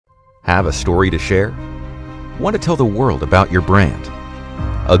Have a story to share? Want to tell the world about your brand?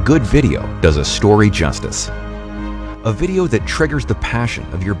 A good video does a story justice. A video that triggers the passion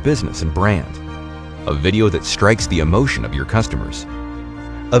of your business and brand. A video that strikes the emotion of your customers.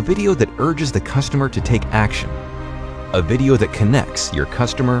 A video that urges the customer to take action. A video that connects your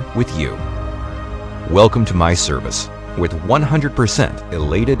customer with you. Welcome to my service with 100%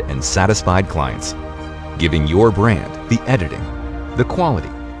 elated and satisfied clients, giving your brand the editing, the quality,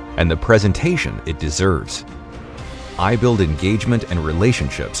 and the presentation it deserves. I build engagement and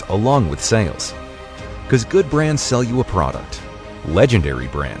relationships along with sales. Because good brands sell you a product. Legendary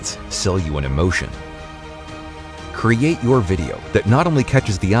brands sell you an emotion. Create your video that not only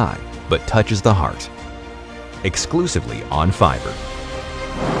catches the eye, but touches the heart. Exclusively on Fiverr.